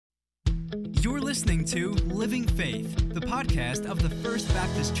You're listening to Living Faith, the podcast of the First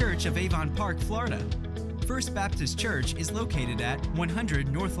Baptist Church of Avon Park, Florida. First Baptist Church is located at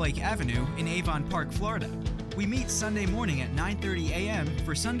 100 North Lake Avenue in Avon Park, Florida. We meet Sunday morning at 9:30 a.m.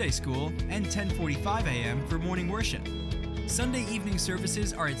 for Sunday school and 10:45 a.m. for morning worship. Sunday evening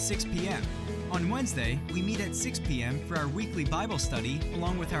services are at 6 p.m. On Wednesday, we meet at 6 p.m. for our weekly Bible study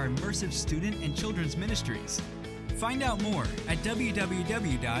along with our immersive student and children's ministries. Find out more at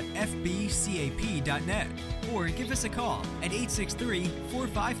www.fbcap.net or give us a call at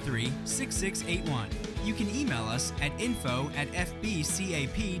 863-453-6681. You can email us at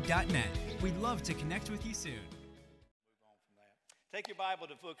info@fbcap.net. We'd love to connect with you soon. Move on from that. Take your Bible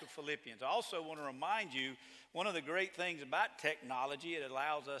to the book of Philippians. I also want to remind you, one of the great things about technology, it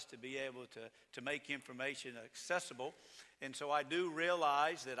allows us to be able to make information accessible. And so I do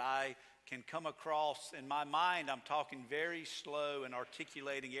realize that I can come across, in my mind, I'm talking very slow and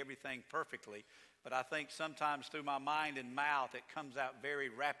articulating everything perfectly. But I think sometimes through my mind and mouth, it comes out very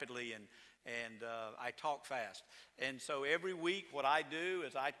rapidly and I talk fast. And so every week what I do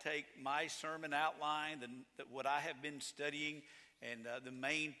is I take my sermon outline, what I have been studying, and the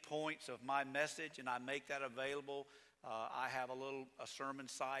main points of my message, and I make that available. I have a sermon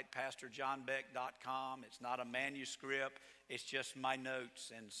site, pastorjohnbeck.com. It's not a manuscript. It's just my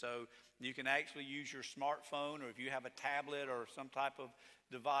notes. And so you can actually use your smartphone, or if you have a tablet or some type of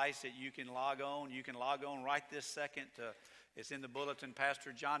device that you can log on right this second. It's in the bulletin,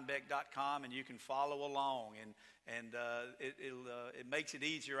 pastorjohnbeck.com, and you can follow along. And it makes it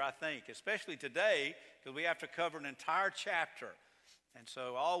easier, I think, especially today, because we have to cover an entire chapter. And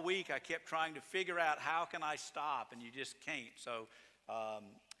so all week I kept trying to figure out how can I stop, and you just can't. So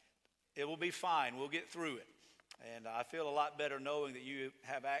it will be fine. We'll get through it. And I feel a lot better knowing that you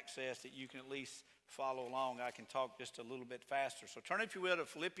have access, that you can at least follow along. I can talk just a little bit faster. So turn, if you will, to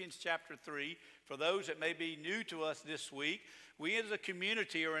Philippians chapter 3. For those that may be new to us this week, we as a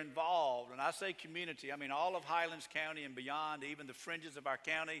community are involved. And I say community, I mean all of Highlands County and beyond, even the fringes of our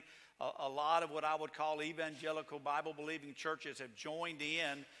county. A lot of what I would call evangelical Bible-believing churches have joined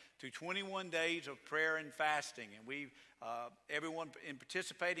in to 21 days of prayer and fasting. And everyone in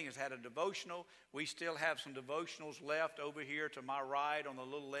participating has had a devotional. We still have some devotionals left over here to my right on the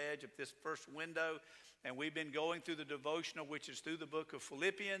little edge of this first window. And we've been going through the devotional, which is through the book of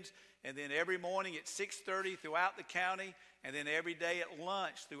Philippians. And then every morning at 6:30 throughout the county. And then every day at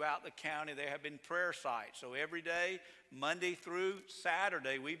lunch throughout the county, there have been prayer sites. So every day, Monday through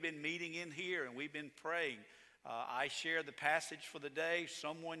Saturday, we've been meeting in here and we've been praying. I share the passage for the day.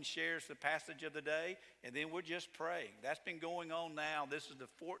 Someone shares the passage of the day. And then we're just praying. That's been going on now. This is the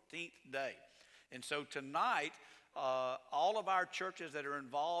 14th day. And so tonight, all of our churches that are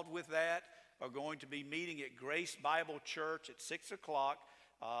involved with that are going to be meeting at Grace Bible Church at 6 o'clock.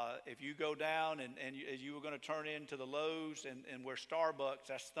 If you go down and as you were going to turn into the Lowe's and where Starbucks,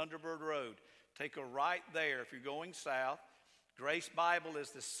 that's Thunderbird Road. Take a right there if you're going south. Grace Bible is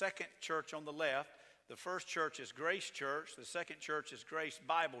the second church on the left. The first church is Grace Church. The second church is Grace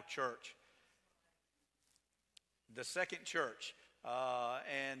Bible Church. The second church.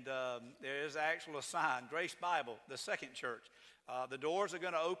 There is actually a sign, Grace Bible, the second church. The doors are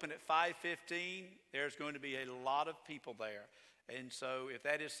going to open at 5:15. There's going to be a lot of people there. And so if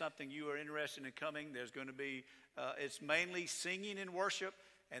that is something you are interested in coming, there's going to be, it's mainly singing and worship.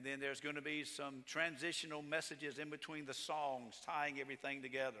 And then there's going to be some transitional messages in between the songs, tying everything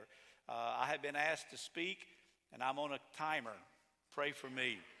together. I have been asked to speak, and I'm on a timer. Pray for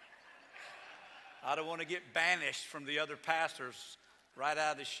me. I don't want to get banished from the other pastors right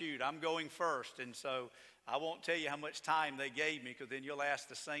out of the chute. I'm going first, and so I won't tell you how much time they gave me, because then you'll ask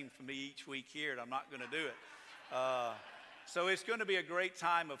the same for me each week here, and I'm not going to do it. So it's going to be a great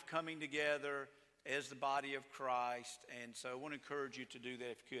time of coming together as the body of Christ, and so I want to encourage you to do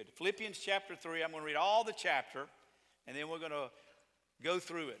that if you could. Philippians chapter 3, I'm going to read all the chapter, and then we're going to go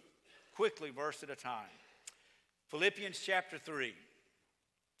through it quickly, verse at a time. Philippians chapter 3.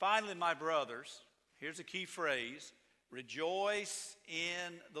 Finally, my brothers, here's a key phrase, rejoice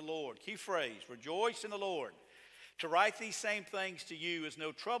in the Lord. Key phrase, rejoice in the Lord. To write these same things to you is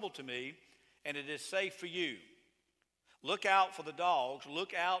no trouble to me, and it is safe for you. Look out for the dogs,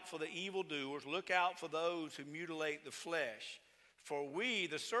 look out for the evildoers, look out for those who mutilate the flesh. For we,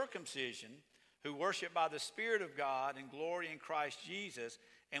 the circumcision, who worship by the Spirit of God and glory in Christ Jesus,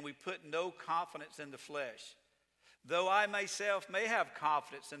 and we put no confidence in the flesh. Though I myself may have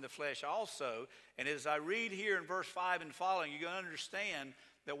confidence in the flesh also, and as I read here in verse 5 and following, you're going to understand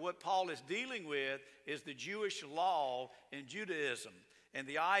that what Paul is dealing with is the Jewish law in Judaism. And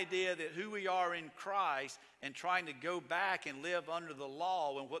the idea that who we are in Christ and trying to go back and live under the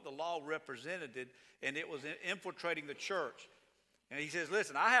law and what the law represented, and it was infiltrating the church. And he says,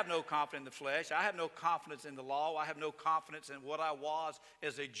 listen, I have no confidence in the flesh. I have no confidence in the law. I have no confidence in what I was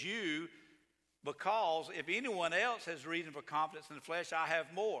as a Jew, because if anyone else has reason for confidence in the flesh, I have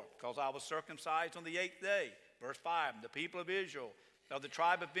more, because I was circumcised on the 8th day. Verse 5, the people of Israel, of the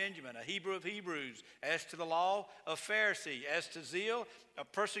tribe of Benjamin, a Hebrew of Hebrews, as to the law, a Pharisee, as to zeal, a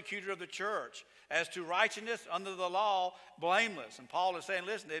persecutor of the church, as to righteousness under the law, blameless. And Paul is saying,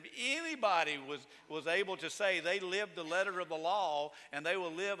 listen, if anybody was able to say they lived the letter of the law and they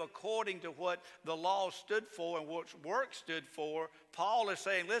will live according to what the law stood for and what work stood for, Paul is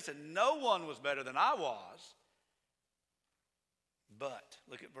saying, listen, no one was better than I was. But,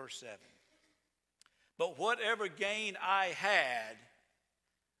 look at verse 7. But whatever gain I had,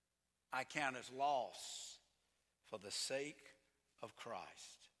 I count as loss for the sake of Christ.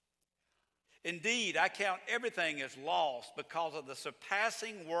 Indeed, I count everything as loss because of the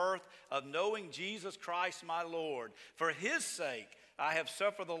surpassing worth of knowing Jesus Christ my Lord. For his sake, I have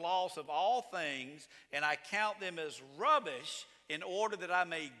suffered the loss of all things, and I count them as rubbish in order that I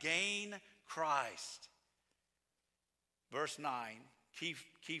may gain Christ. Verse 9,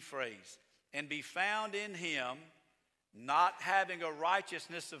 key phrase. And be found in him, not having a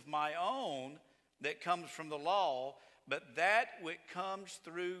righteousness of my own that comes from the law, but that which comes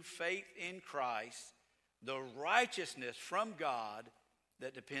through faith in Christ, the righteousness from God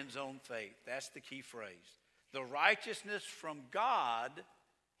that depends on faith. That's the key phrase. The righteousness from God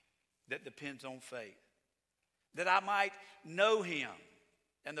that depends on faith. That I might know him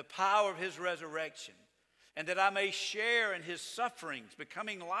and the power of his resurrection, and that I may share in his sufferings,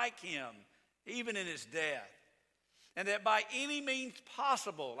 becoming like him, even in his death. And that by any means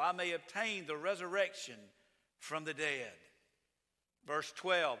possible I may obtain the resurrection from the dead. Verse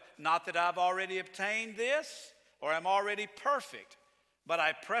 12, not that I've already obtained this or am already perfect, but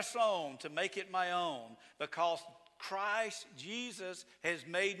I press on to make it my own, because Christ Jesus has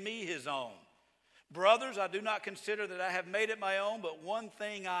made me his own. Brothers, I do not consider that I have made it my own, but one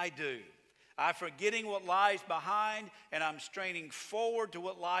thing I do. I'm forgetting what lies behind, and I'm straining forward to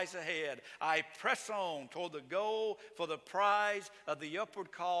what lies ahead. I press on toward the goal for the prize of the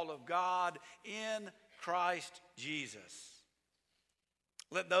upward call of God in Christ Jesus.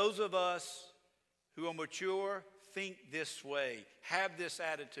 Let those of us who are mature think this way, have this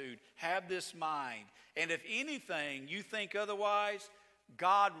attitude, have this mind. And if anything you think otherwise,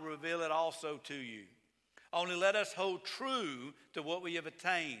 God will reveal it also to you. Only let us hold true to what we have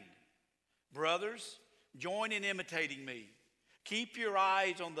attained. Brothers, join in imitating me. Keep your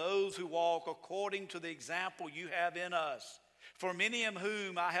eyes on those who walk according to the example you have in us. For many of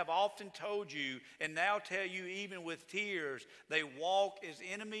whom I have often told you, and now tell you even with tears, they walk as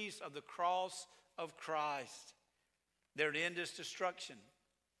enemies of the cross of Christ. Their end is destruction.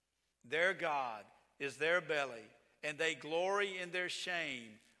 Their God is their belly, and they glory in their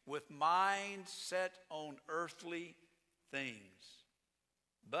shame, with minds set on earthly things.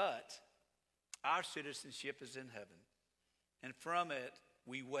 But our citizenship is in heaven, and from it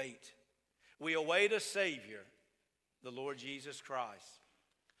we wait. We await a Savior, the Lord Jesus Christ,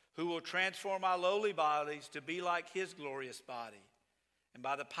 who will transform our lowly bodies to be like his glorious body, and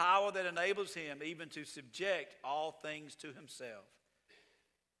by the power that enables him even to subject all things to himself.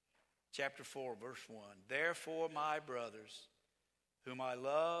 Chapter 4, verse 1. Therefore, my brothers, whom I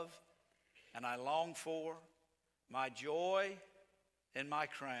love and I long for, my joy and my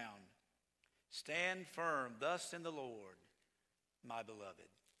crown, stand firm thus in the Lord, my beloved.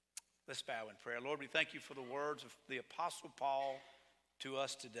 Let's bow in prayer. Lord, we thank you for the words of the Apostle Paul to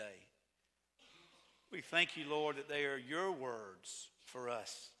us today. We thank you, Lord, that they are your words for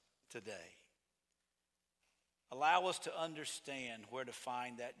us today. Allow us to understand where to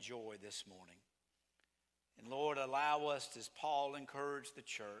find that joy this morning. And Lord, allow us, as Paul encouraged the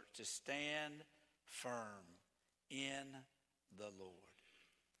church, to stand firm in the Lord.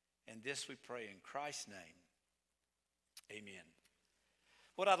 And this we pray in Christ's name. Amen.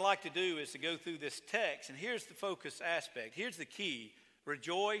 What I'd like to do is to go through this text, and here's the focus aspect. Here's the key.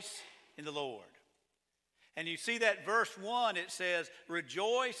 Rejoice in the Lord. And you see that verse 1, it says,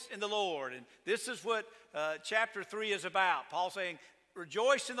 rejoice in the Lord. And this is what chapter 3 is about. Paul saying,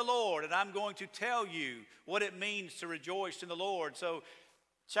 rejoice in the Lord. And I'm going to tell you what it means to rejoice in the Lord. So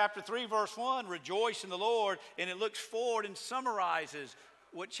chapter 3, verse 1, rejoice in the Lord. And it looks forward and summarizes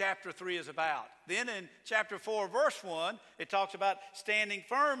what chapter 3 is about. Then in chapter 4, verse 1, it talks about standing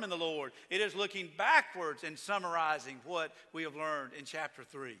firm in the Lord. It is looking backwards and summarizing what we have learned in chapter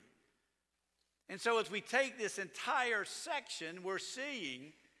 3. And so as we take this entire section, we're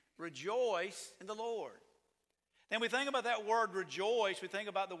seeing rejoice in the Lord. Then we think about that word rejoice. We think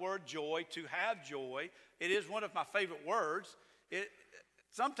about the word joy, to have joy. It is one of my favorite words.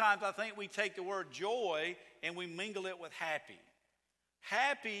 Sometimes I think we take the word joy and we mingle it with happy.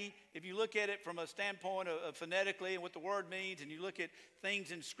 Happy, if you look at it from a standpoint of phonetically and what the word means, and you look at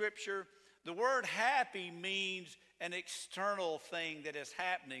things in Scripture, the word happy means an external thing that is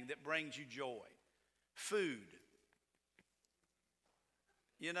happening that brings you joy. Food.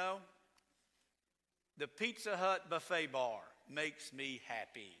 You know, the Pizza Hut buffet bar makes me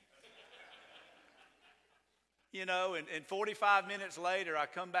happy. You know, and 45 minutes later, I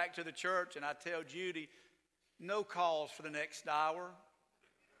come back to the church and I tell Judy, no calls for the next hour.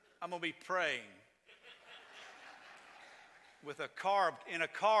 I'm going to be praying with in a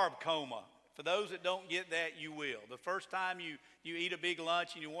carb coma. For those that don't get that, you will. The first time you eat a big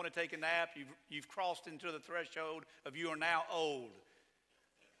lunch and you want to take a nap, you've crossed into the threshold of you are now old.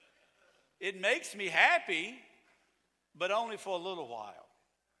 It makes me happy, but only for a little while.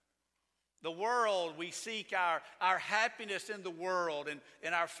 The world, we seek our happiness in the world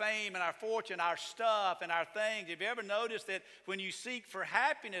and our fame and our fortune, our stuff and our things. Have you ever noticed that when you seek for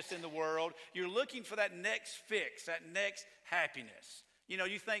happiness in the world, you're looking for that next fix, that next happiness? You know,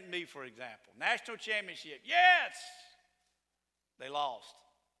 you think me, for example. National championship, yes! They lost.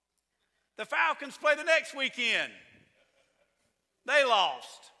 The Falcons play the next weekend. They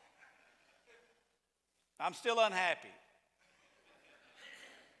lost. I'm still unhappy.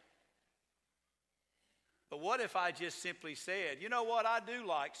 But what if I just simply said, you know what, I do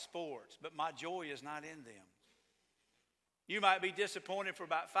like sports, but my joy is not in them. You might be disappointed for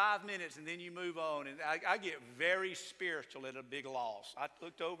about 5 minutes and then you move on. And I get very spiritual at a big loss. I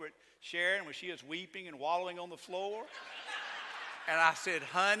looked over at Sharon when she was weeping and wallowing on the floor. And I said,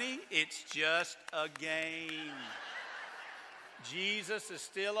 honey, it's just a game. Jesus is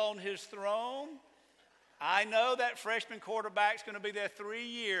still on his throne. I know that freshman quarterback's going to be there 3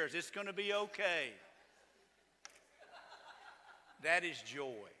 years. It's going to be okay. That is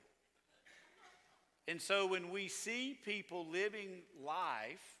joy. And so when we see people living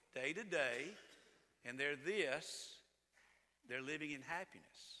life day to day, and they're living in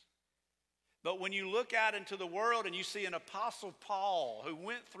happiness. But when you look out into the world and you see an Apostle Paul who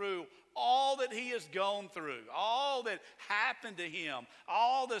went through all that he has gone through, all that happened to him,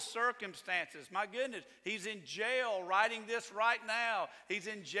 all the circumstances. My goodness, he's in jail writing this right now. He's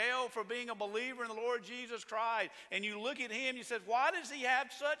in jail for being a believer in the Lord Jesus Christ. And you look at him, you said, why does he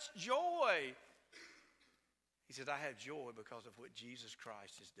have such joy? He said, I have joy because of what Jesus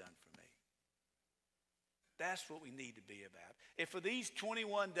Christ has done for me. That's what we need to be about. If for these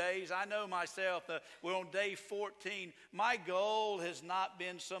 21 days, I know myself, we're on day 14, my goal has not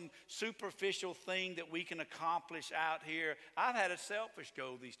been some superficial thing that we can accomplish out here. I've had a selfish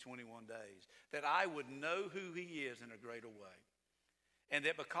goal these 21 days, that I would know who he is in a greater way. And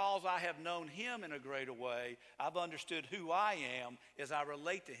that because I have known him in a greater way, I've understood who I am as I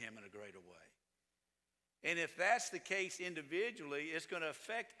relate to him in a greater way. And if that's the case individually, it's going to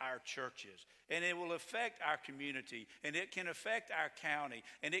affect our churches, and it will affect our community, and it can affect our county,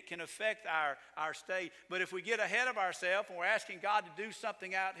 and it can affect our state. But if we get ahead of ourselves and we're asking God to do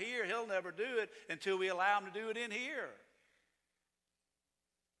something out here, he'll never do it until we allow him to do it in here.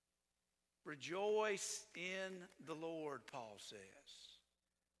 Rejoice in the Lord, Paul says.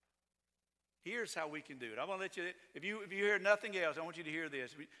 Here's how we can do it. I'm going to let you, if you hear nothing else, I want you to hear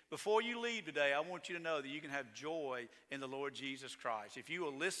this. Before you leave today, I want you to know that you can have joy in the Lord Jesus Christ. If you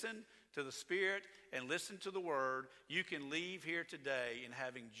will listen to the Spirit and listen to the Word, you can leave here today in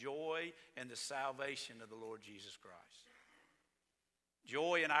having joy in the salvation of the Lord Jesus Christ.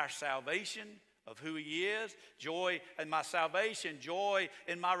 Joy in our salvation of who he is, joy in my salvation, joy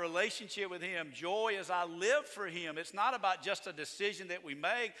in my relationship with him, joy as I live for him. It's not about just a decision that we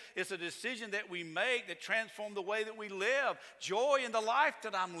make. It's a decision that we make that transforms the way that we live. Joy in the life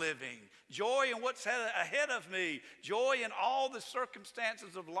that I'm living. Joy in what's ahead of me. Joy in all the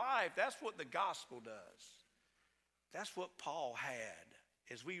circumstances of life. That's what the gospel does. That's what Paul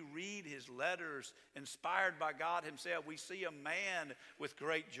had. As we read his letters inspired by God himself, we see a man with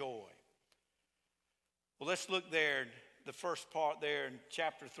great joy. Well, let's look there, the first part there in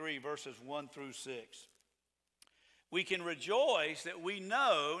chapter 3, verses 1 through 6. We can rejoice that we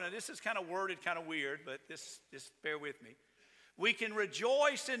know, now this is kind of worded kind of weird, but just bear with me. We can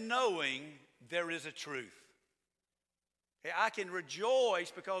rejoice in knowing there is a truth. I can rejoice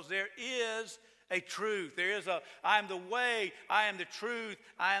because there is a truth. I am the way, I am the truth,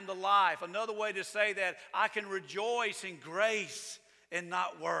 I am the life. Another way to say that, I can rejoice in grace and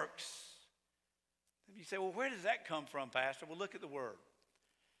not works. You say, well, where does that come from, Pastor? Well, look at the word.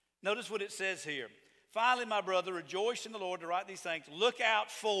 Notice what it says here. Finally, my brother, rejoice in the Lord to write these things. Look out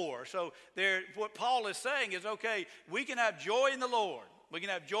for. So what Paul is saying is, okay, we can have joy in the Lord. We can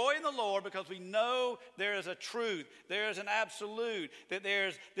have joy in the Lord because we know there is a truth, there is an absolute, that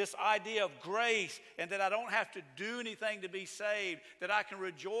there's this idea of grace, and that I don't have to do anything to be saved, that I can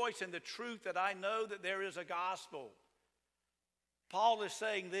rejoice in the truth that I know that there is a gospel. Paul is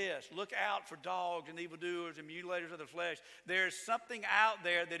saying this, look out for dogs and evildoers and mutilators of the flesh. There's something out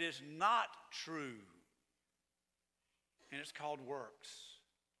there that is not true, and it's called works.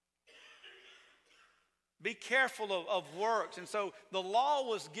 Be careful of works. And so the law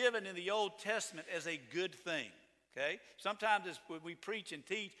was given in the Old Testament as a good thing. Okay? Sometimes when we preach and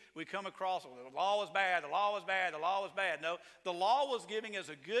teach, we come across, well, the law is bad, the law is bad, the law is bad. No, the law was given as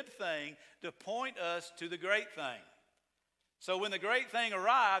a good thing to point us to the great thing. So when the great thing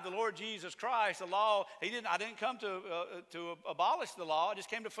arrived, the Lord Jesus Christ, the law, I didn't come to abolish the law, I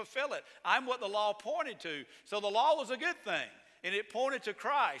just came to fulfill it. I'm what the law pointed to. So the law was a good thing, and it pointed to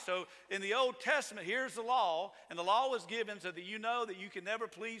Christ. So in the Old Testament, here's the law, and the law was given so that you know that you can never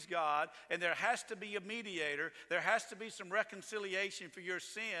please God, and there has to be a mediator. There has to be some reconciliation for your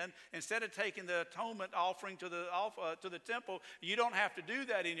sin. Instead of taking the atonement offering to the temple, you don't have to do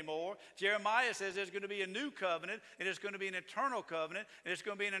that anymore. Jeremiah says there's going to be a new covenant, and it's going to be an eternal covenant, and it's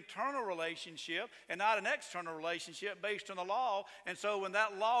going to be an internal relationship and not an external relationship based on the law. And so when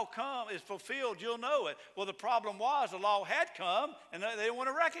that law is fulfilled, you'll know it. Well, the problem was the law had come, and they didn't want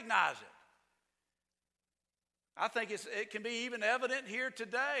to recognize it. I think it can be even evident here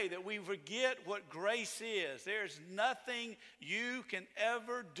today that we forget what grace is. There's nothing you can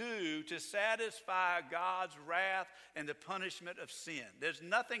ever do to satisfy God's wrath and the punishment of sin. There's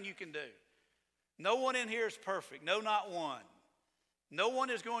nothing you can do. No one in here is perfect. No, not one. No one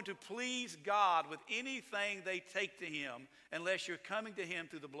is going to please God with anything they take to Him unless you're coming to Him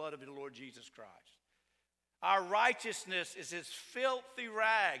through the blood of the Lord Jesus Christ. Our righteousness is His filthy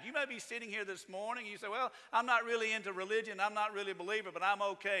rag. You may be sitting here this morning and you say, well, I'm not really into religion. I'm not really a believer, but I'm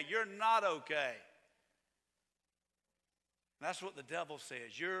okay. You're not okay. That's what the devil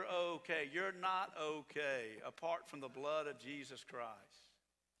says. You're okay. You're not okay apart from the blood of Jesus Christ.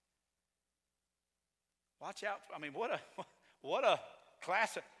 Watch out. I mean, what a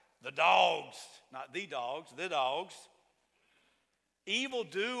class of the dogs. Not the dogs, the dogs.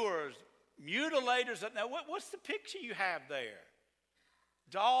 Evildoers. Mutilators. Now, what's the picture you have there?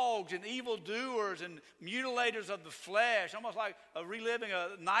 Dogs and evildoers and mutilators of the flesh, almost like reliving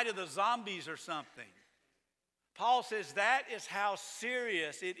a night of the zombies or something. Paul says that is how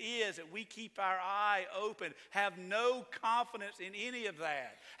serious it is that we keep our eye open. Have no confidence in any of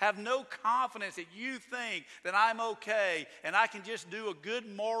that. Have no confidence that you think that I'm okay and I can just do a good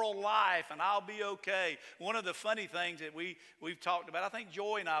moral life and I'll be okay. One of the funny things that we've talked about, I think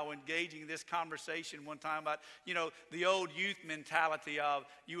Joy and I were engaging in this conversation one time about, the old youth mentality of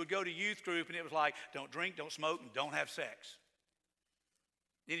you would go to youth group and it was like, don't drink, don't smoke, and don't have sex.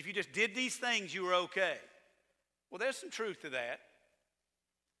 And if you just did these things, you were okay. Well, there's some truth to that.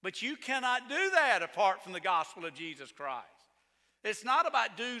 But you cannot do that apart from the gospel of Jesus Christ. It's not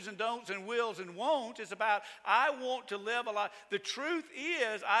about do's and don'ts and wills and won'ts. It's about I want to live a life. The truth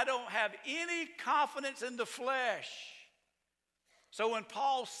is I don't have any confidence in the flesh. So when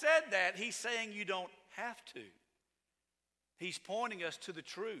Paul said that, he's saying you don't have to. He's pointing us to the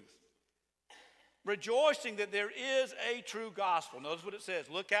truth. Rejoicing that there is a true gospel. Notice what it says.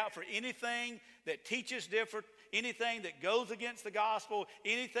 Look out for anything that teaches different, anything that goes against the gospel,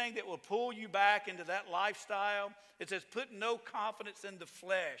 anything that will pull you back into that lifestyle. It says put no confidence in the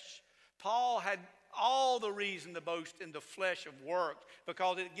flesh. Paul had all the reason to boast in the flesh of works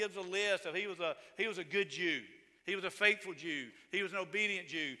because it gives a list of he was a good Jew. He was a faithful Jew. He was an obedient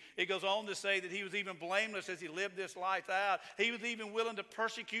Jew. It goes on to say that he was even blameless as he lived this life out. He was even willing to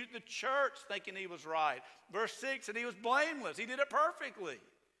persecute the church thinking he was right. Verse 6, and he was blameless. He did it perfectly.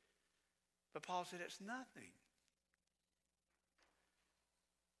 But Paul said it's nothing.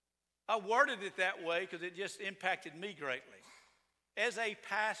 I worded it that way because it just impacted me greatly. As a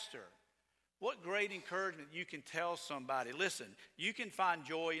pastor, what great encouragement you can tell somebody. Listen, you can find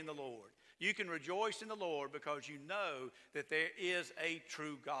joy in the Lord. You can rejoice in the Lord because you know that there is a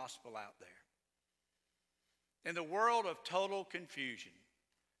true gospel out there. In the world of total confusion,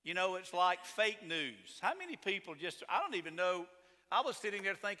 it's like fake news. How many people I don't even know. I was sitting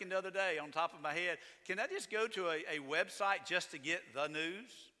there thinking the other day on top of my head, can I just go to a website just to get the news?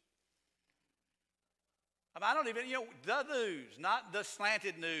 I mean, I don't even, the news, not the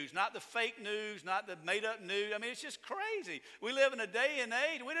slanted news, not the fake news, not the made-up news. I mean, it's just crazy. We live in a day and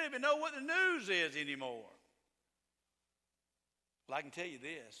age, we don't even know what the news is anymore. Well, I can tell you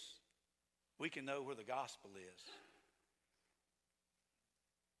this. We can know where the gospel is.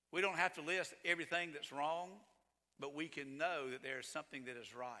 We don't have to list everything that's wrong, but we can know that there is something that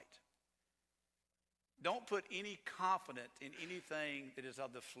is right. Don't put any confidence in anything that is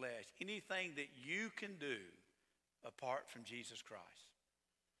of the flesh, anything that you can do apart from Jesus Christ.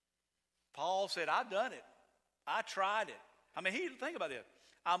 Paul said, I've done it. I tried it. I mean, think about this.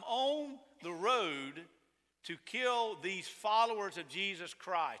 I'm on the road to kill these followers of Jesus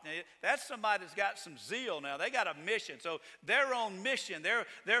Christ. Now, that's somebody that's got some zeal now. They got a mission. So they're on mission.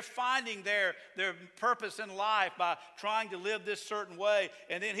 They're finding their purpose in life by trying to live this certain way.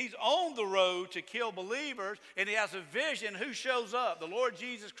 And then he's on the road to kill believers, and he has a vision. Who shows up? The Lord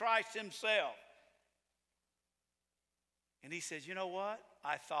Jesus Christ himself. And he says, you know what?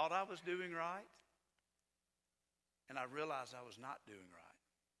 I thought I was doing right, and I realized I was not doing right.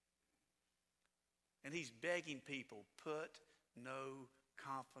 And he's begging people, put no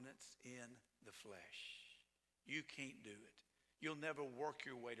confidence in the flesh. You can't do it. You'll never work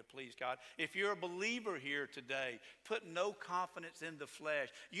your way to please God. If you're a believer here today, put no confidence in the flesh.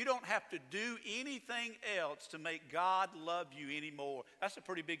 You don't have to do anything else to make God love you anymore. That's a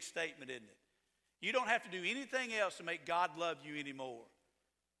pretty big statement, isn't it? You don't have to do anything else to make God love you anymore.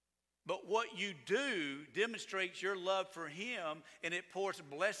 But what you do demonstrates your love for him, and it pours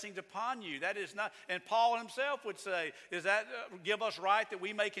blessings upon you. That is not, and Paul himself would say, does that give us right that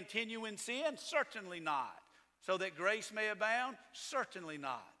we may continue in sin? Certainly not. So that grace may abound? Certainly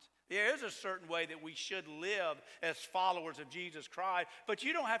not. There is a certain way that we should live as followers of Jesus Christ, but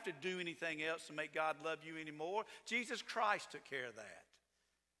you don't have to do anything else to make God love you anymore. Jesus Christ took care of that.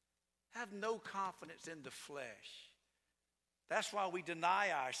 Have no confidence in the flesh. That's why we deny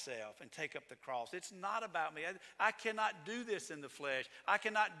ourselves and take up the cross. It's not about me. I cannot do this in the flesh. I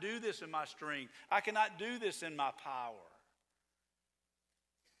cannot do this in my strength. I cannot do this in my power.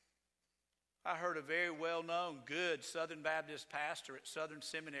 I heard a very well-known, good Southern Baptist pastor at Southern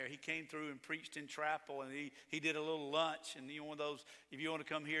Seminary. He came through and preached in chapel, and he did a little lunch. And one of those, if you want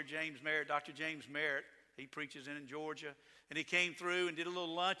to come here, Dr. James Merritt, he preaches in Georgia. And he came through and did a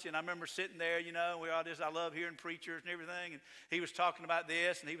little lunch, and I remember sitting there, I love hearing preachers and everything. And he was talking about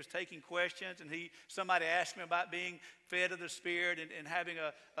this, and he was taking questions, and somebody asked him about being fed of the Spirit and having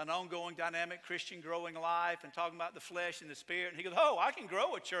an ongoing dynamic Christian growing life and talking about the flesh and the Spirit. And he goes, I can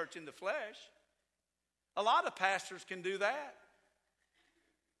grow a church in the flesh. A lot of pastors can do that.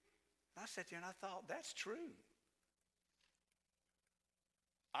 And I sat there and I thought, that's true.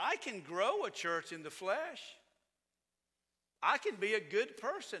 I can grow a church in the flesh. I can be a good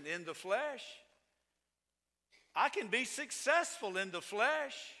person in the flesh. I can be successful in the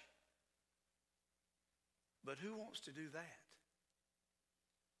flesh. But who wants to do that?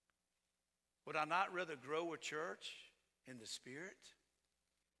 Would I not rather grow a church in the Spirit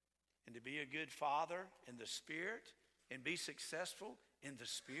and to be a good father in the Spirit and be successful in the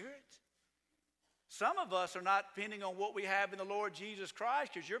Spirit? Some of us are not depending on what we have in the Lord Jesus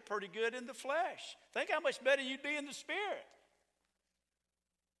Christ because you're pretty good in the flesh. Think how much better you'd be in the Spirit.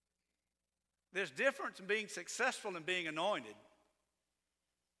 There's difference in being successful and being anointed.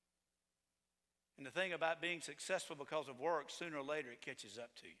 And the thing about being successful because of work, sooner or later it catches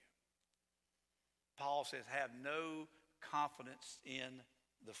up to you. Paul says, have no confidence in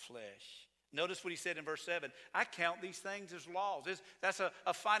the flesh. Notice what he said in verse 7. I count these things as laws.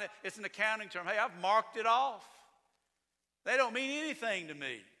 It's an accounting term. Hey, I've marked it off. They don't mean anything to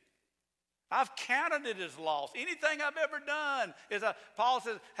me. I've counted it as loss. Anything I've ever done is Paul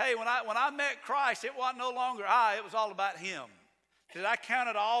says, hey, when I met Christ, it wasn't no longer I, it was all about him. Because I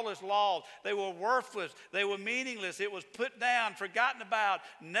counted all as loss. They were worthless. They were meaningless. It was put down, forgotten about,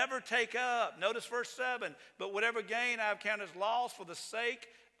 never take up. Notice verse 7. But whatever gain I've counted as loss for the sake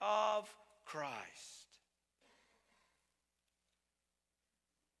of Christ.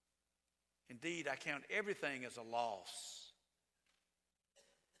 Indeed, I count everything as a loss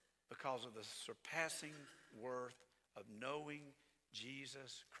because of the surpassing worth of knowing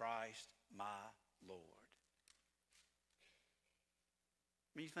Jesus Christ, my Lord.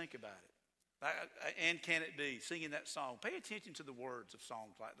 I mean, you think about it. And can it be? Singing that song. Pay attention to the words of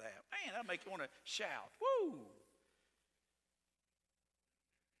songs like that. Man, that'll make you want to shout. Woo!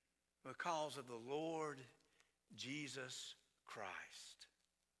 Because of the Lord Jesus Christ.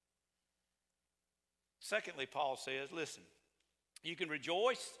 Secondly, Paul says, listen, you can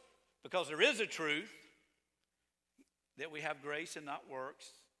rejoice because there is a truth that we have grace and not works,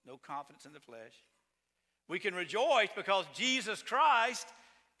 no confidence in the flesh. We can rejoice because Jesus Christ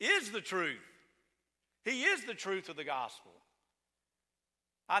is the truth. He is the truth of the gospel.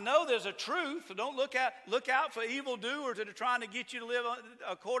 I know there's a truth, so don't look out for evildoers that are trying to get you to live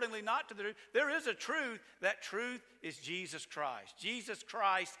accordingly not to the truth. There is a truth. That truth is Jesus Christ. Jesus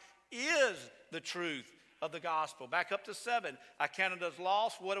Christ is the truth of the gospel. Back up to 7. I count it as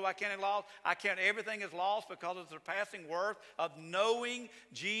loss. What do I count as loss? I count everything as loss because of the surpassing worth of knowing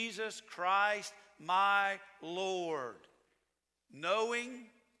Jesus Christ, my Lord. Knowing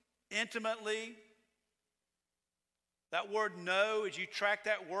intimately. That word know, as you track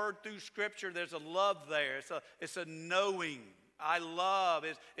that word through Scripture, there's a love there. It's a knowing. I love.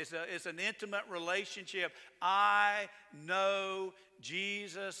 It's an intimate relationship. I know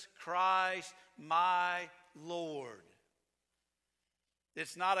Jesus Christ, my Lord.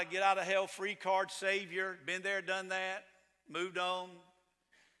 It's not a get out of hell free card Savior. Been there, done that, moved on.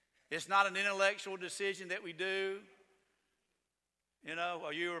 It's not an intellectual decision that we do. You know,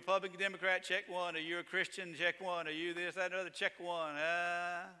 are you a Republican, Democrat? Check one. Are you a Christian? Check one. Are you this, that, and other? Check one.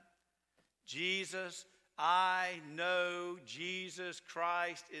 Jesus, I know Jesus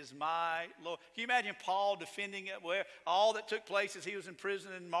Christ is my Lord. Can you imagine Paul defending it where all that took place as he was in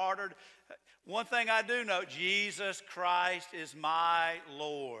prison and martyred? One thing I do know, Jesus Christ is my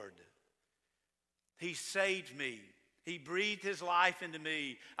Lord. He saved me. He breathed his life into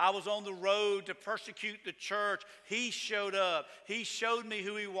me. I was on the road to persecute the church. He showed up. He showed me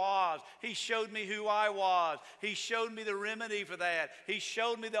who he was. He showed me who I was. He showed me the remedy for that. He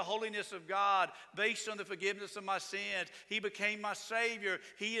showed me the holiness of God based on the forgiveness of my sins. He became my Savior.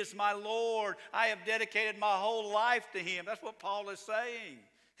 He is my Lord. I have dedicated my whole life to him. That's what Paul is saying.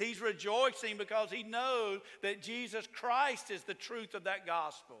 He's rejoicing because he knows that Jesus Christ is the truth of that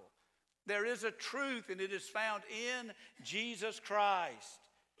gospel. There is a truth, and it is found in Jesus Christ.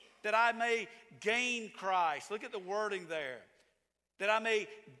 That I may gain Christ. Look at the wording there. That I may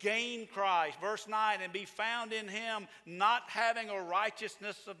gain Christ. Verse 9, and be found in him, not having a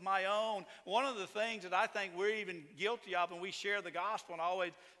righteousness of my own. One of the things that I think we're even guilty of when we share the gospel, and I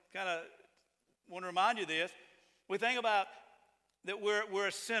always kind of want to remind you of this, we think about that we're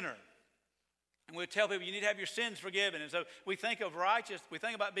a sinner. And we tell people you need to have your sins forgiven. And so we think of righteous, we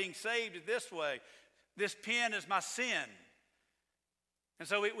think about being saved this way. This pen is my sin. And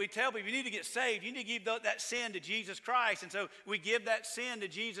so we tell people you need to get saved. You need to give that sin to Jesus Christ. And so we give that sin to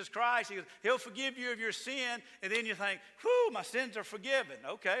Jesus Christ. He'll forgive you of your sin. And then you think, whew, my sins are forgiven.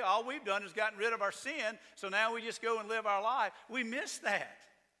 Okay, all we've done is gotten rid of our sin. So now we just go and live our life. We miss that.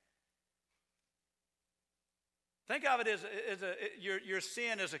 Think of it as your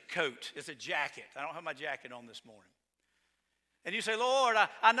sin as a coat, as a jacket. I don't have my jacket on this morning. And you say, Lord,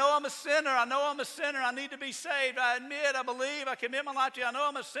 I know I'm a sinner. I know I'm a sinner. I need to be saved. I admit, I believe, I commit my life to you. I know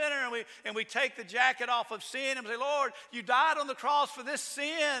I'm a sinner. And we take the jacket off of sin and say, Lord, you died on the cross for this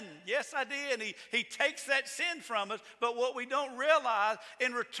sin. Yes, I did. And he takes that sin from us. But what we don't realize,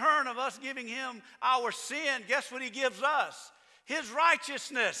 in return of us giving him our sin, guess what he gives us? His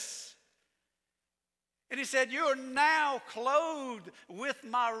righteousness. And he said, you are now clothed with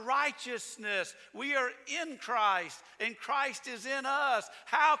my righteousness. We are in Christ, and Christ is in us.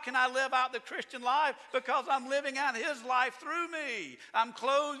 How can I live out the Christian life? Because I'm living out his life through me. I'm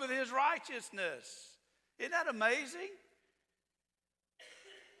clothed with his righteousness. Isn't that amazing?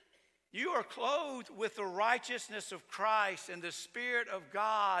 You are clothed with the righteousness of Christ, and the Spirit of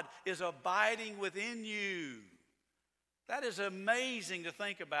God is abiding within you. That is amazing to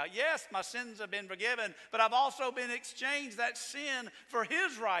think about. Yes, my sins have been forgiven, but I've also been exchanged that sin for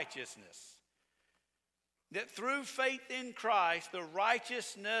his righteousness. That through faith in Christ, the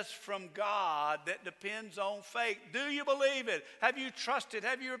righteousness from God that depends on faith. Do you believe it? Have you trusted?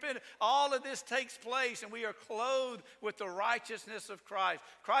 Have you repented? All of this takes place, and we are clothed with the righteousness of Christ.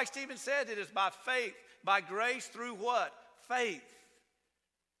 Christ even said it is by faith, by grace through what? Faith.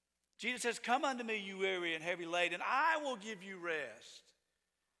 Jesus says, come unto me, you weary and heavy laden, I will give you rest.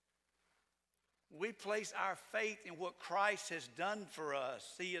 We place our faith in what Christ has done for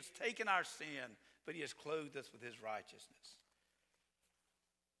us. He has taken our sin, but he has clothed us with his righteousness.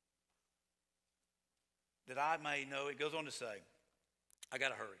 That I may know, it goes on to say, I got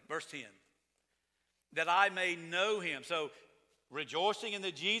to hurry. Verse 10. That I may know him. So rejoicing in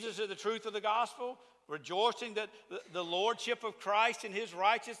the Jesus is the truth of the gospel, Rejoicing that the lordship of Christ and his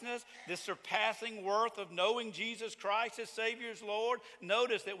righteousness, the surpassing worth of knowing Jesus Christ as Savior, as Lord.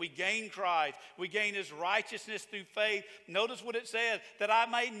 Notice that we gain Christ. We gain his righteousness through faith. Notice what it says, that I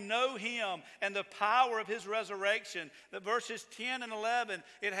may know him and the power of his resurrection. The verses 10 and 11,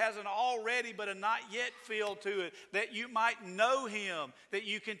 it has an already but a not yet feel to it. That you might know him, that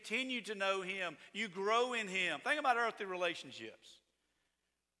you continue to know him, you grow in him. Think about earthly relationships.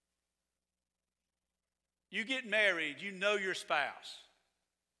 You get married, you know your spouse.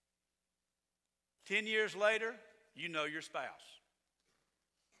 10 years later, you know your spouse.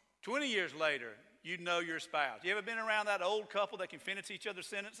 20 years later, you know your spouse. You ever been around that old couple that can finish each other's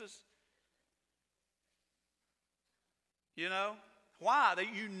sentences? You know? Why?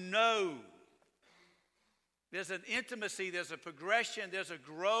 That you know. There's an intimacy, there's a progression, there's a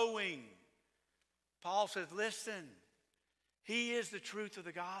growing. Paul says, listen. He is the truth of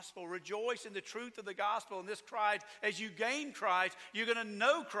the gospel. Rejoice in the truth of the gospel. And this Christ, as you gain Christ, you're going to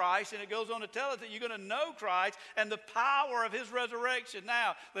know Christ. And it goes on to tell us that you're going to know Christ and the power of his resurrection.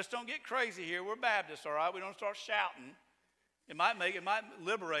 Now, let's don't get crazy here. We're Baptists, all right? We don't start shouting. It might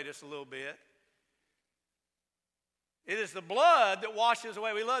liberate us a little bit. It is the blood that washes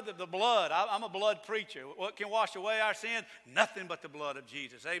away. We love the blood. I'm a blood preacher. What can wash away our sin? Nothing but the blood of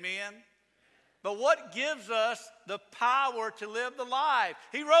Jesus. Amen? But what gives us the power to live the life?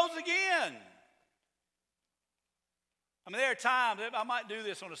 He rose again. I mean, there are times, I might do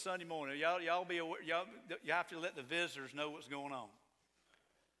this on a Sunday morning. Y'all be aware, you have to let the visitors know what's going on.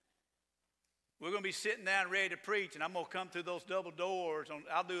 We're going to be sitting down ready to preach, and I'm going to come through those double doors.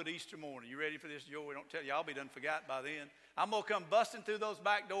 I'll do it Easter morning. You ready for this, Joey? Don't tell you. I'll be done forgot by then. I'm going to come busting through those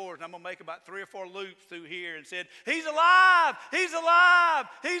back doors, and I'm going to make about 3 or 4 loops through here and said, he's alive! He's alive!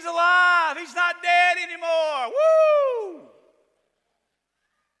 He's alive! He's not dead anymore! Woo!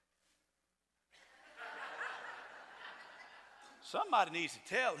 Somebody needs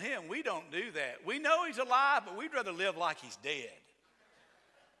to tell him we don't do that. We know he's alive, but we'd rather live like he's dead.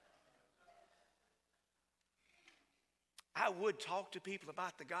 I would talk to people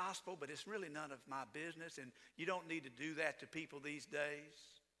about the gospel, but it's really none of my business, and you don't need to do that to people these days.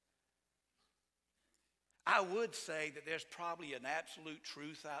 I would say that there's probably an absolute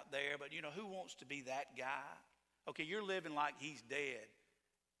truth out there, but you know, who wants to be that guy? Okay, you're living like he's dead.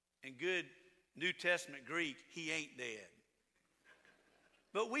 In good New Testament Greek, he ain't dead.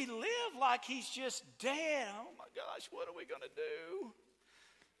 But we live like he's just dead. Oh my gosh, what are we going to do?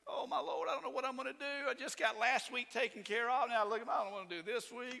 Oh, my Lord, I don't know what I'm going to do. I just got last week taken care of. Now look, I don't want to do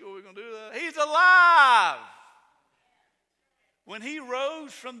this week. What are we going to do? He's alive. When he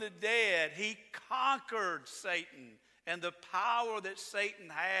rose from the dead, he conquered Satan and the power that Satan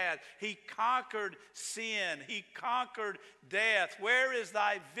had. He conquered sin. He conquered death. Where is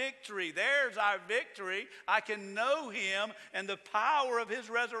thy victory? There's our victory. I can know him and the power of his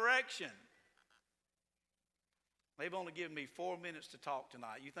resurrection. They've only given me 4 minutes to talk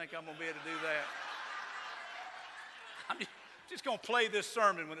tonight. You think I'm going to be able to do that? I'm just going to play this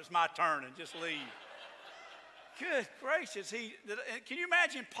sermon when it's my turn and just leave. Good gracious. Can you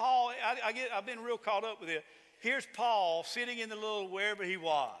imagine Paul? I've been real caught up with it. Here's Paul sitting in the little wherever he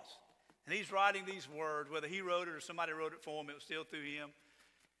was. And he's writing these words. Whether he wrote it or somebody wrote it for him, it was still through him.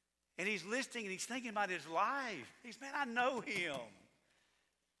 And he's listening and he's thinking about his life. Man, I know him.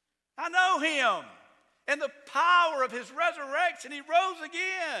 I know him. And the power of his resurrection, he rose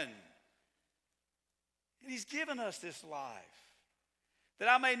again. And he's given us this life. That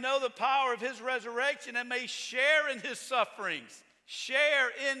I may know the power of his resurrection and may share in his sufferings. Share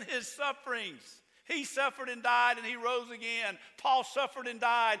in his sufferings. He suffered and died and he rose again. Paul suffered and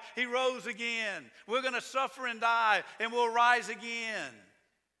died. He rose again. We're going to suffer and die and we'll rise again.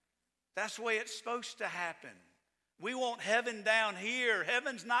 That's the way it's supposed to happen. We want heaven down here.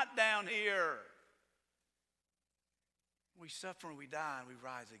 Heaven's not down here. We suffer and we die and we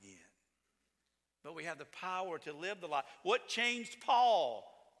rise again. But we have the power to live the life. What changed Paul?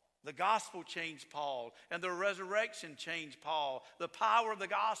 The gospel changed Paul. And the resurrection changed Paul. The power of the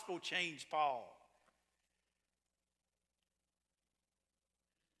gospel changed Paul.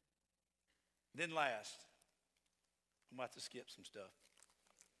 Then last, I'm about to skip some stuff.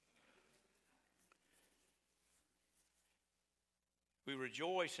 We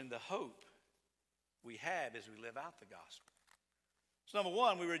rejoice in the hope we have as we live out the gospel. So number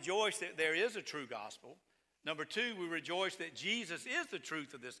one, we rejoice that there is a true gospel. Number two, we rejoice that Jesus is the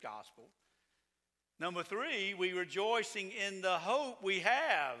truth of this gospel. Number three, we rejoicing in the hope we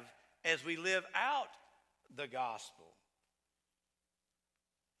have as we live out the gospel.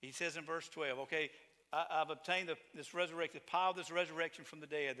 He says in verse 12, okay, I've obtained this resurrection, the power of this resurrection from the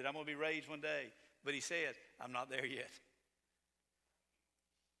dead, that I'm going to be raised one day. But he says, I'm not there yet.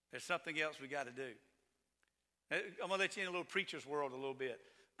 There's something else we got to do. I'm going to let you in a little preacher's world a little bit.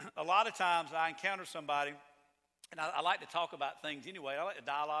 A lot of times I encounter somebody, and I like to talk about things anyway. I like to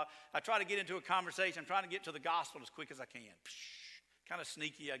dialogue. I try to get into a conversation. I'm trying to get to the gospel as quick as I can. Kind of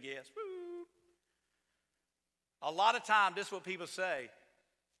sneaky, I guess. Woo. A lot of times, this is what people say.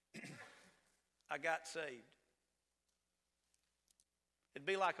 I got saved. It'd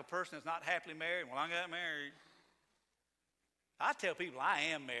be like a person that's not happily married. Well, I got married. I tell people I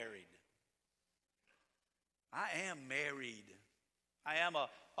am married. I am married. I am a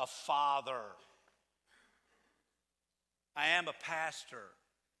father. I am a pastor.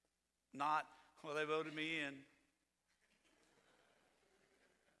 Not, well, they voted me in.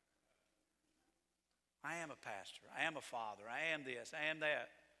 I am a pastor. I am a father. I am this. I am that.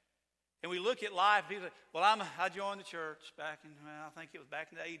 And we look at life, people say, well, I joined the church back in, well, I think it was back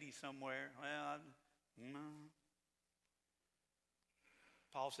in the 80s somewhere. Well, no.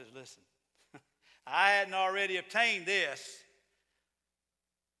 Paul says, listen, I hadn't already obtained this,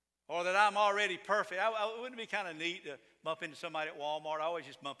 or that I'm already perfect. Wouldn't it be kind of neat to bump into somebody at Walmart? I always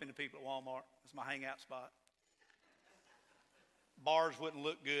just bump into people at Walmart. That's my hangout spot. Bars wouldn't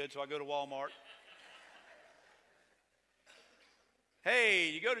look good, so I go to Walmart. Hey,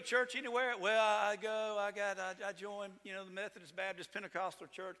 you go to church anywhere? Well, I joined, the Methodist Baptist Pentecostal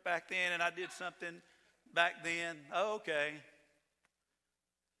church back then, and I did something back then. Oh, okay.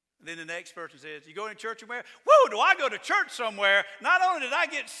 Then the next person says, you go to church somewhere? Whoa, do I go to church somewhere? Not only did I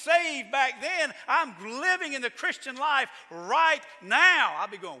get saved back then, I'm living in the Christian life right now. I'll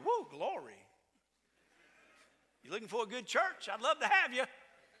be going, whoa, glory. You looking for a good church? I'd love to have you.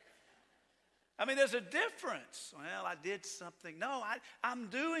 I mean, there's a difference. Well, I did something. No, I'm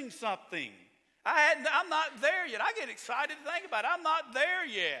doing something. I'm not there yet. I get excited to think about it. I'm not there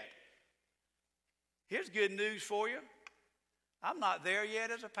yet. Here's good news for you. I'm not there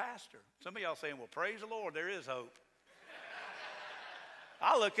yet as a pastor. Some of y'all saying, well, praise the Lord, there is hope.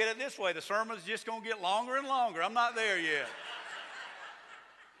 I look at it this way. The sermon's just going to get longer and longer. I'm not there yet.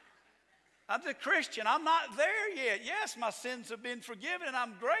 I'm a Christian. I'm not there yet. Yes, my sins have been forgiven, and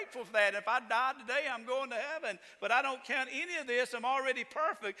I'm grateful for that. If I died today, I'm going to heaven. But I don't count any of this. I'm already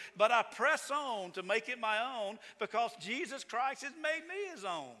perfect. But I press on to make it my own because Jesus Christ has made me his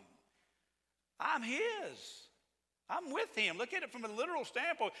own. I'm his. I'm with him. Look at it from a literal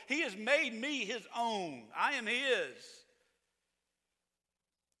standpoint. He has made me his own. I am his.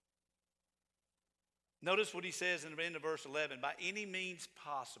 Notice what he says in the end of verse 11. By any means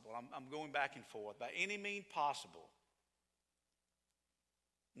possible. I'm going back and forth. By any means possible.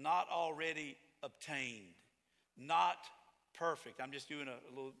 Not already obtained. Not perfect. I'm just doing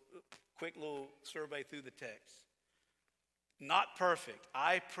a quick little survey through the text. Not perfect.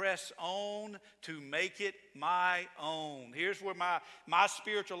 I press on to make it my own. Here's where my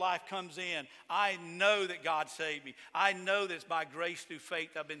spiritual life comes in. I know that God saved me. I know that it's by grace through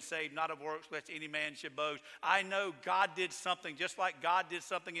faith I've been saved, not of works, lest any man should boast. I know God did something just like God did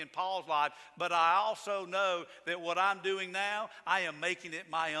something in Paul's life, but I also know that what I'm doing now, I am making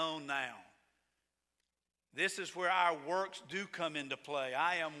it my own now. This is where our works do come into play.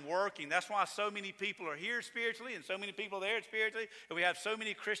 I am working. That's why so many people are here spiritually and so many people are there spiritually. And we have so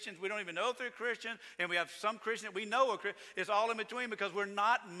many Christians we don't even know if they're Christians. And we have some Christians that we know are Christians. It's all in between because we're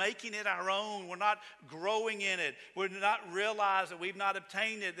not making it our own. We're not growing in it. We're not realizing that we've not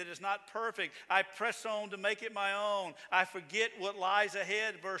obtained it, that it's not perfect. I press on to make it my own. I forget what lies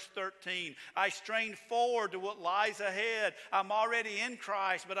ahead, verse 13. I strain forward to what lies ahead. I'm already in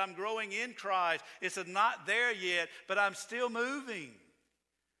Christ, but I'm growing in Christ. It's not there yet, but I'm still moving.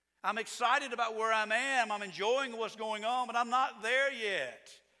 I'm excited about where I am. I'm enjoying what's going on, but I'm not there yet.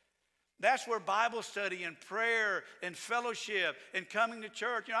 That's where Bible study and prayer and fellowship and coming to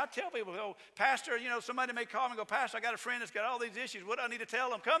church. I tell people, Pastor, somebody may call me and go, Pastor, I got a friend that's got all these issues. What do I need to tell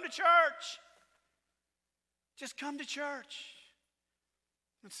them? Come to church. Just come to church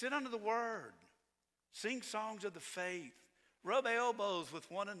and sit under the Word. Sing songs of the faith. Rub elbows with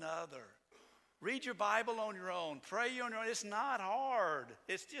one another. Read your Bible on your own. Pray on your own. It's not hard.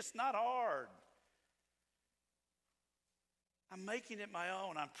 It's just not hard. I'm making it my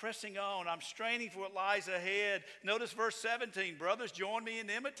own. I'm pressing on. I'm straining for what lies ahead. Notice verse 17. Brothers, join me in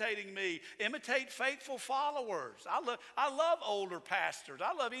imitating me. Imitate faithful followers. I love older pastors.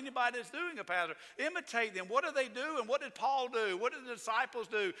 I love anybody that's doing a pastor. Imitate them. What do they do? And what did Paul do? What did the disciples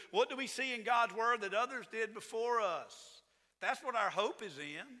do? What do we see in God's word that others did before us? That's what our hope is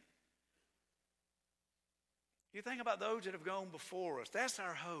in. You think about those that have gone before us. That's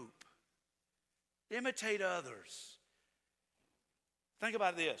our hope. Imitate others. Think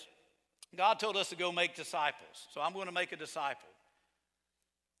about this. God told us to go make disciples. So I'm going to make a disciple.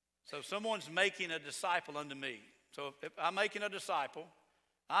 So if someone's making a disciple unto me. So if I'm making a disciple,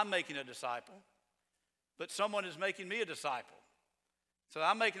 I'm making a disciple. But someone is making me a disciple. So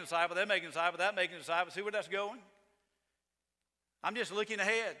I'm making a disciple, they're making a disciple, they're making a disciple. See where that's going? I'm just looking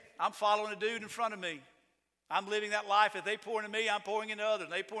ahead. I'm following a dude in front of me. I'm living that life. If they pour into me, I'm pouring into others.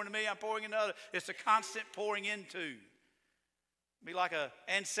 If they pour into me, I'm pouring into others. It's a constant pouring into. Be like a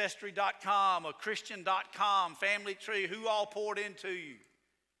Ancestry.com, a Christian.com, family tree. Who all poured into you?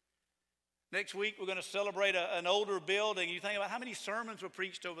 Next week, we're going to celebrate an older building. You think about how many sermons were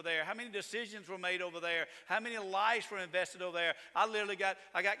preached over there, how many decisions were made over there, how many lives were invested over there.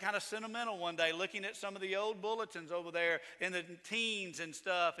 I got kind of sentimental one day looking at some of the old bulletins over there in the teens and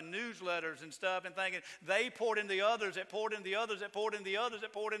stuff and newsletters and stuff and thinking they poured into the others, that poured into the others, that poured into the others,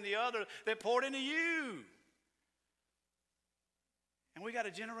 that poured into the others, that poured into you. And we got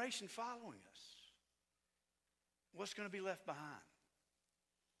a generation following us. What's going to be left behind?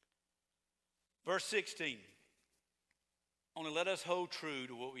 Verse 16, only let us hold true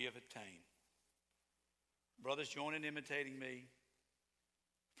to what we have attained. Brothers, join in imitating me,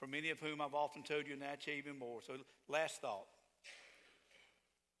 for many of whom I've often told you, and now even more. So last thought.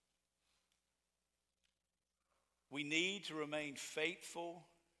 We need to remain faithful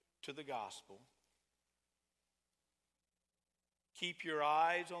to the gospel. Keep your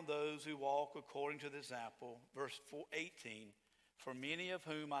eyes on those who walk according to the example. Verse 18. For many of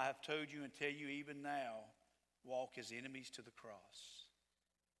whom I have told you and tell you even now, walk as enemies to the cross.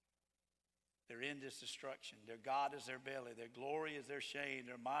 Their end is destruction. Their God is their belly. Their glory is their shame.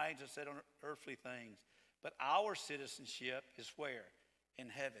 Their minds are set on earthly things. But our citizenship is where? In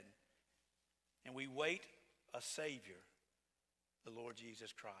heaven. And we wait a Savior, the Lord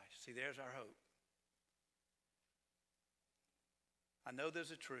Jesus Christ. See, there's our hope. I know there's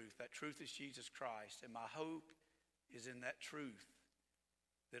a truth. That truth is Jesus Christ. And my hope is in that truth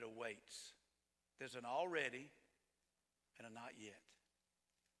that awaits. There's an already and a not yet.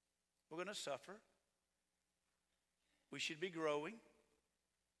 We're going to suffer. We should be growing,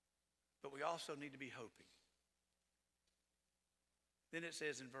 but we also need to be hoping. Then it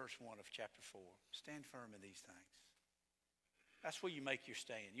says in verse 1 of chapter 4, stand firm in these things. That's where you make your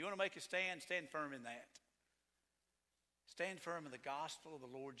stand. You want to make a stand? Stand firm in that. Stand firm in the gospel of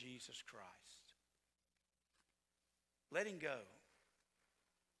the Lord Jesus Christ. Letting go.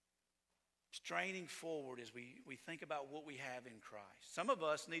 Straining forward as we think about what we have in Christ. Some of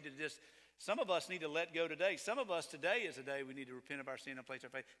us need to let go today. Some of us, today is a day we need to repent of our sin and place our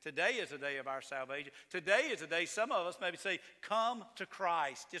faith. Today is a day of our salvation. Today is a day some of us maybe say, come to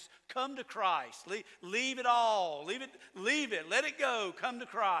Christ. Just come to Christ. Leave it all. Leave it. Let it go. Come to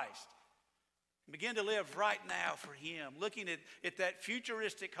Christ. Begin to live right now for Him, looking at that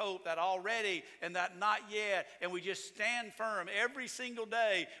futuristic hope, that already and that not yet, and we just stand firm every single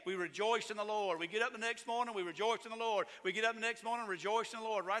day. We rejoice in the Lord. We get up the next morning, we rejoice in the Lord. We get up the next morning, rejoice in the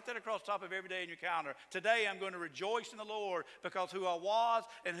Lord. Right there across the top of every day in your calendar. Today I'm going to rejoice in the Lord because who I was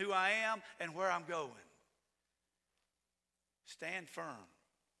and who I am and where I'm going. Stand firm,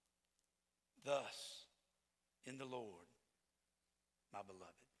 thus, in the Lord, my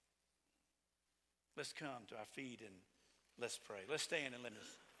beloved. Let's come to our feet and let's pray. Let's stand and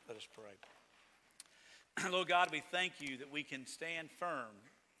let us pray. Lord God, we thank you that we can stand firm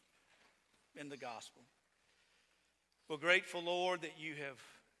in the gospel. We're grateful, Lord, that you have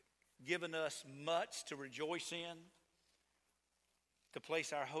given us much to rejoice in, to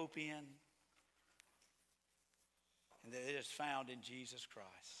place our hope in, and that it is found in Jesus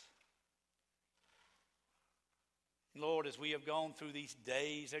Christ. Lord, as we have gone through these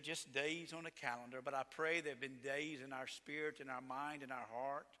days, they're just days on a calendar, but I pray they've been days in our spirit, in our mind, in our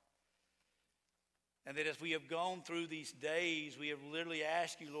heart. And that as we have gone through these days, we have literally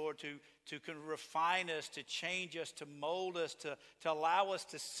asked you, Lord, to refine us, to change us, to mold us, to allow us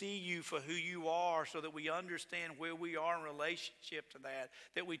to see you for who you are so that we understand where we are in relationship to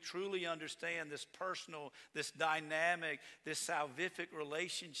that we truly understand this personal, this dynamic, this salvific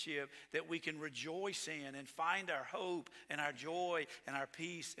relationship that we can rejoice in and find our hope and our joy and our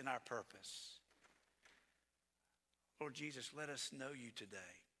peace and our purpose. Lord Jesus, let us know you today.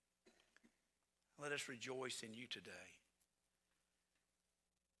 Let us rejoice in you today.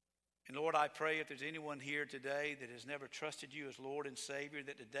 And Lord, I pray if there's anyone here today that has never trusted you as Lord and Savior,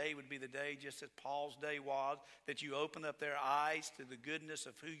 that today would be the day, just as Paul's day was, that you open up their eyes to the goodness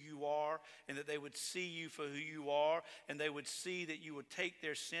of who you are, and that they would see you for who you are, and they would see that you would take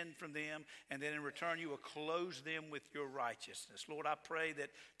their sin from them, and then in return you will clothe them with your righteousness. Lord, I pray that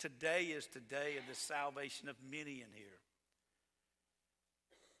today is the day of the salvation of many in here.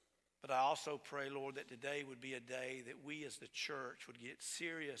 But I also pray, Lord, that today would be a day that we as the church would get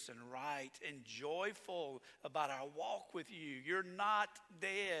serious and right and joyful about our walk with you. You're not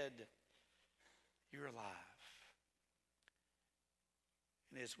dead. You're alive.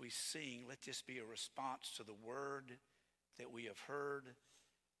 And as we sing, let this be a response to the word that we have heard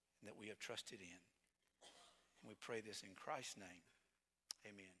and that we have trusted in. And we pray this in Christ's name.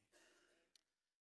 Amen.